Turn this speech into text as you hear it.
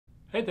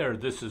Hey there,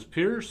 this is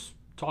Pierce,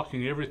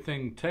 talking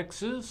everything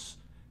Texas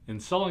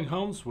and selling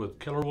homes with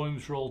Keller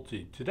Williams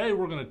Realty. Today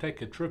we're going to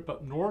take a trip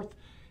up north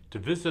to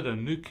visit a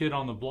new kid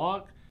on the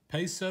block,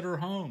 Pacesetter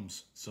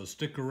Homes. So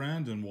stick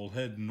around and we'll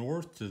head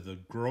north to the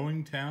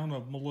growing town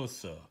of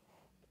Melissa.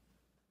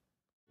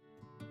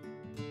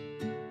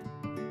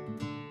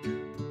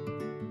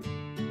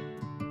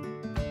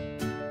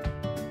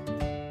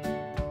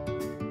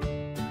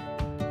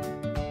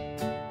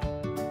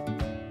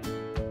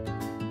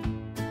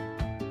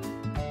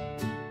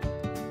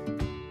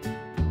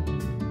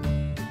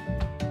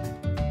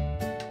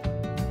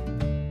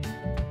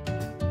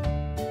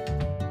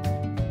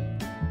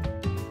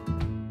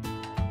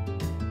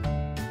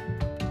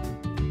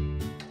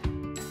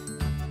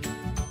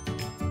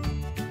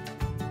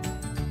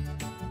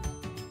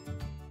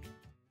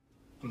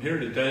 I'm here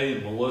today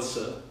in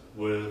Melissa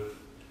with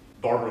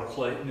Barbara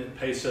Clayton at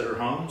Pacesetter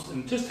Homes,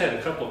 and just had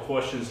a couple of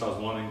questions I was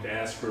wanting to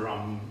ask her.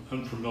 I'm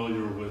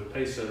unfamiliar with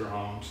Pacesetter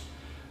Homes.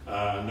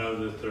 I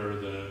know that they're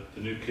the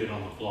new kid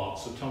on the block,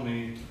 so tell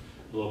me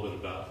a little bit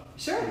about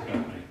Sure. your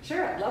company.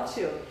 Sure, I'd love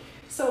to.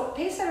 So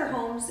Pacesetter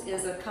Homes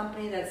is a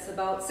company that's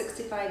about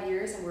 65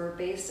 years, and we're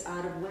based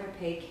out of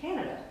Winnipeg,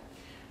 Canada.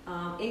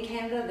 In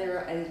Canada,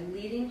 they're a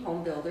leading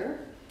home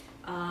builder,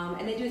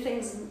 and they do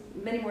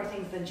many more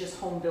things than just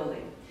home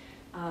building.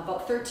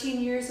 About 13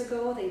 years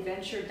ago, they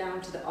ventured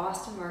down to the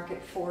Austin market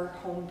for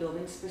home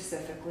building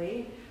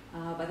specifically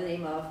by the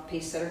name of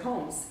Pacesetter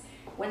Homes.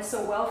 Went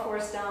so well for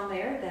us down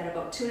there that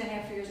about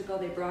 2.5 years ago,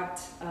 they brought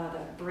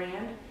the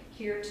brand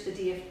here to the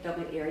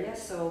DFW area.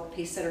 So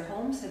Pacesetter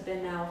Homes have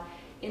been now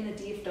in the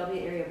DFW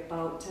area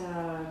about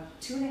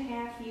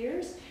 2.5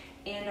 years,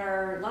 and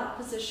our lot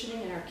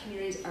positioning and our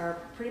communities are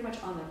pretty much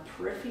on the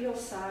peripheral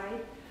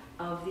side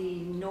of the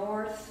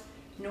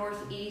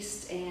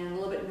northeast and a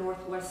little bit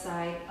northwest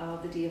side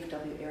of the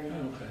DFW area.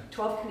 Okay.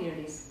 12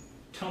 communities.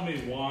 Tell me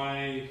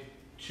why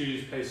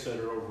choose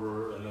Pacesetter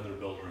over another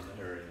builder in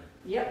the area?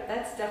 Yep,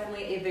 that's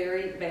definitely a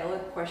very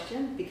valid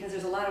question because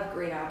there's a lot of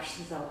great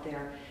options out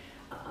there.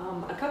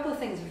 A couple of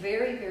things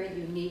very, very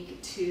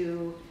unique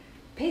to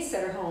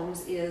Pacesetter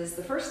Homes is,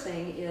 the first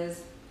thing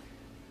is,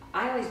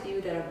 I always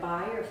view that a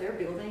buyer, if they're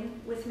building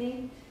with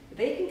me,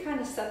 they can kind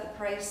of set the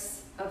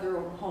price of their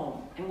own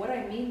home. And what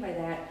I mean by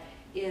that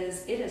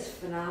is it is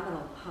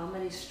phenomenal how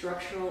many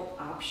structural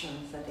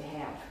options that they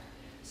have.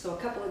 So a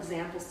couple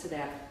examples to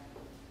that.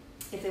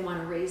 If they want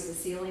to raise the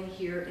ceiling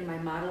here in my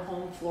model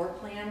home floor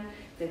plan,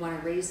 if they want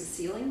to raise the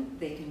ceiling,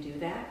 they can do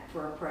that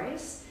for a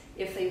price.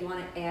 If they want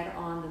to add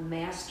on the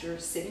master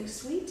sitting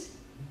suite,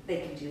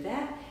 they can do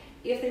that.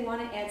 If they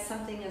want to add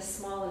something as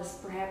small as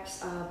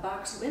perhaps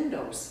box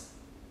windows,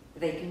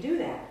 they can do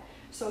that.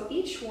 So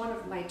each one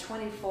of my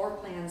 24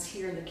 plans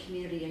here in the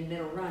community in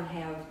Middle Run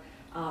have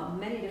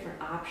many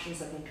different options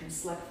that they can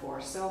select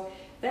for. So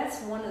that's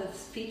one of the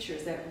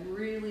features that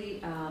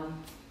really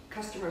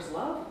customers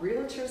love,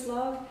 realtors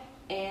love,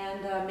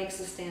 and makes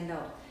us stand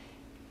out.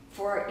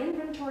 For our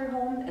inventory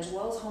home, as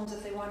well as homes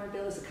if they want to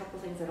build, there's a couple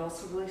of things that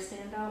also really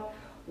stand out.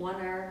 One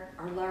are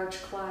our large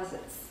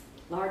closets,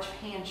 large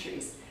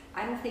pantries.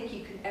 I don't think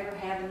you can ever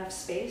have enough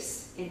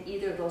space in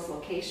either of those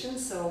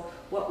locations, so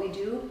what we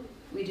do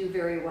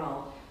very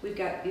well. We've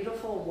got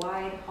beautiful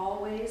wide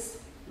hallways,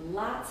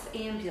 lots of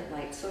ambient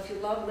light. So if you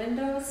love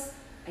windows,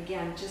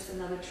 again, just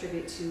another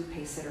tribute to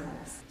Pacesetter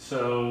Homes.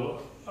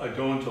 So I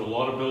go into a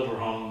lot of builder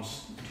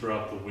homes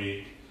throughout the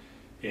week,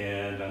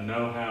 and I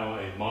know how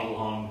a model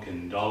home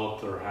can doll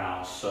up their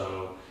house,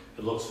 so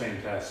it looks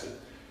fantastic.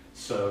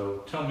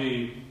 So tell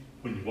me,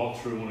 when you walk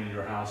through one of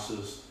your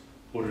houses,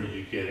 what are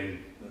you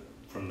getting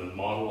from the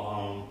model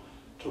home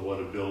to what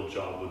a build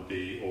job would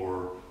be,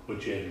 or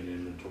what you have in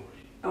inventory?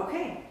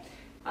 Okay.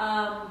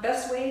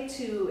 Best way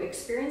to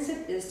experience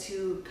it is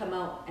to come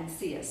out and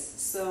see us.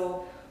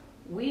 So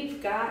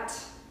we've got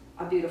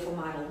a beautiful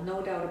model,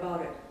 no doubt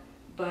about it.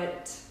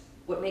 But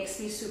what makes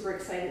me super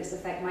excited is the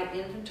fact my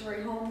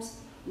inventory homes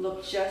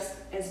look just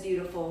as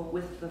beautiful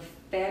with the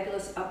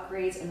fabulous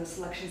upgrades and the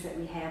selections that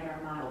we have in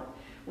our model.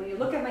 When you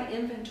look at my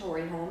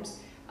inventory homes,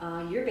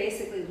 you're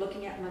basically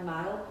looking at my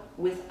model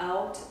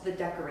without the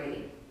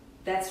decorating.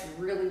 That's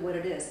really what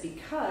it is,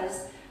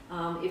 because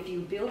if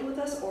you build with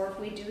us, or if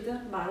we do the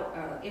model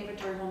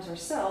inventory homes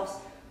ourselves,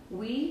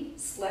 we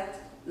select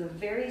the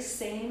very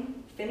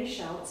same finish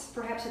outs,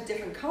 perhaps a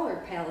different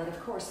color palette, of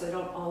course, so they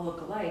don't all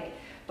look alike.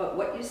 But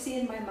what you see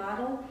in my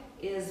model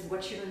is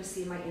what you're going to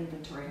see in my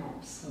inventory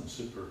homes. Oh,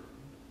 super.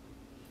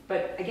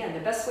 But again, the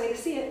best way to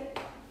see it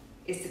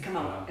is to come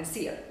out and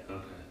see it.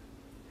 Okay.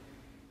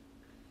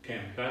 Okay,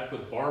 I'm back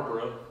with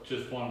Barbara.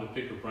 Just wanted to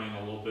pick her brain a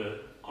little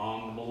bit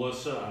on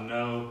Melissa. I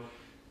know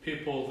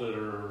people that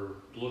are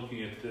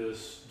looking at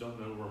this don't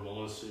know where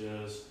Melissa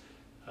is,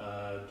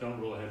 don't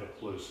really have a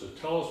clue. So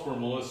tell us where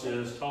Melissa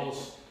is. Tell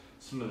us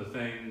some of the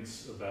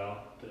things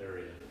about the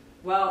area.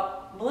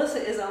 Well, Melissa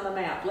is on the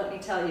map, let me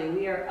tell you.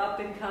 We are up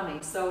and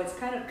coming. So it's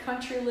kind of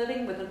country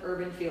living with an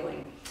urban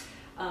feeling.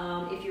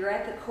 If you're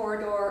at the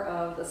corridor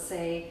of, let's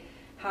say,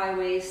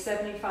 Highway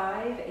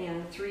 75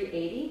 and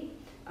 380,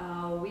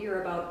 We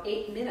are about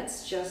 8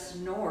 minutes just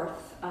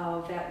north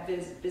of that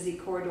busy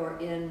corridor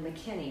in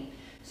McKinney.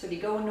 So if you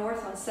go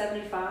north on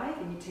 75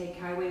 and you take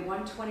Highway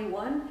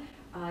 121,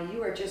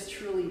 you are just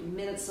truly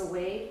minutes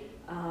away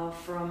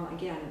from,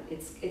 again,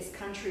 it's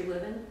country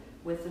living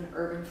with an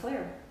urban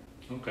flair.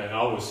 Okay, I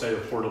always say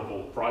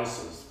affordable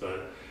prices,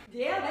 but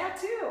yeah, that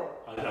too.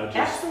 I just,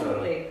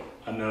 absolutely.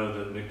 I know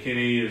that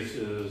McKinney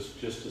is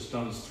just a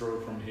stone's throw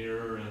from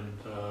here, and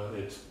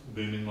it's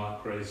booming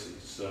like crazy.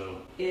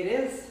 So it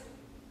is.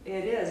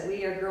 It is.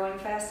 We are growing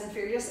fast and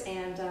furious,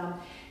 and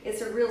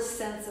it's a real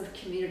sense of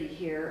community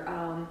here.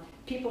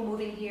 People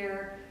moving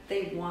here,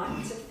 they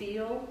want to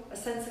feel a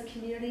sense of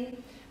community.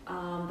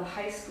 The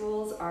high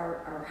schools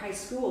are high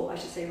school, I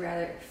should say,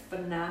 rather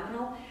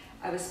phenomenal.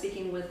 I was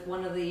speaking with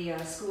one of the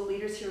school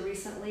leaders here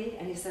recently,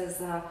 and he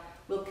says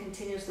we'll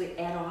continuously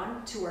add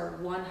on to our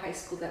one high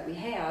school that we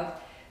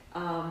have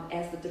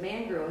as the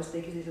demand grows,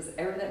 because he says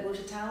everyone that moves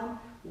to town,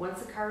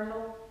 once a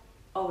Cardinal,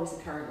 always a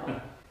Cardinal,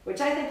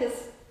 which I think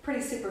is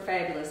pretty super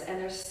fabulous.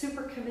 And they're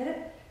super committed.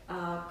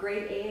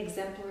 Grade A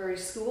exemplary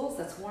schools,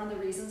 that's one of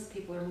the reasons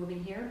people are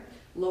moving here.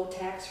 Low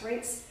tax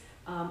rates,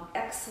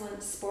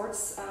 excellent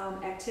sports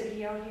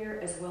activity out here,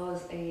 as well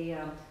as a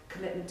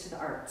commitment to the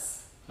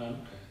arts. Okay.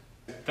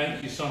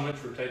 Thank you so much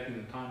for taking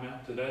the time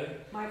out today.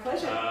 My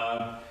pleasure.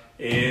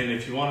 And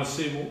if you want to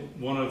see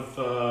one of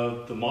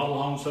the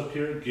model homes up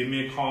here, give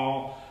me a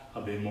call.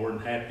 I'll be more than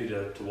happy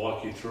to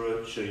walk you through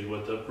it, show you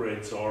what the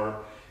upgrades are,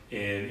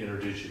 and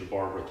introduce you to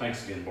Barbara.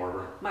 Thanks again,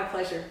 Barbara. My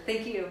pleasure.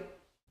 Thank you.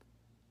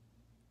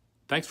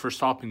 Thanks for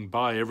stopping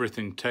by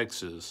Everything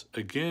Texas.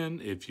 Again,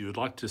 if you would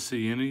like to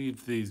see any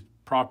of these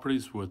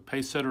properties with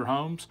Pacesetter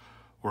Homes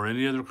or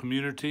any other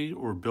community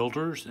or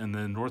builders in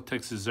the North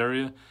Texas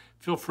area,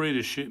 feel free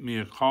to shoot me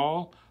a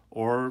call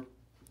or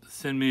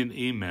send me an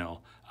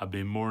email. I'd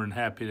be more than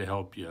happy to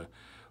help you.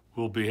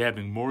 We'll be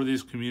having more of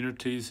these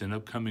communities in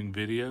upcoming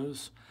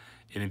videos.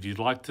 And if you'd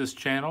like this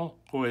channel,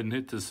 go ahead and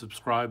hit the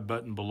subscribe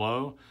button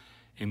below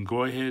and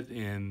go ahead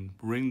and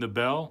ring the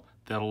bell.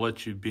 That'll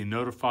let you be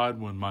notified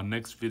when my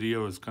next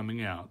video is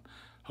coming out.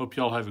 Hope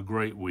y'all have a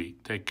great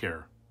week. Take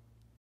care.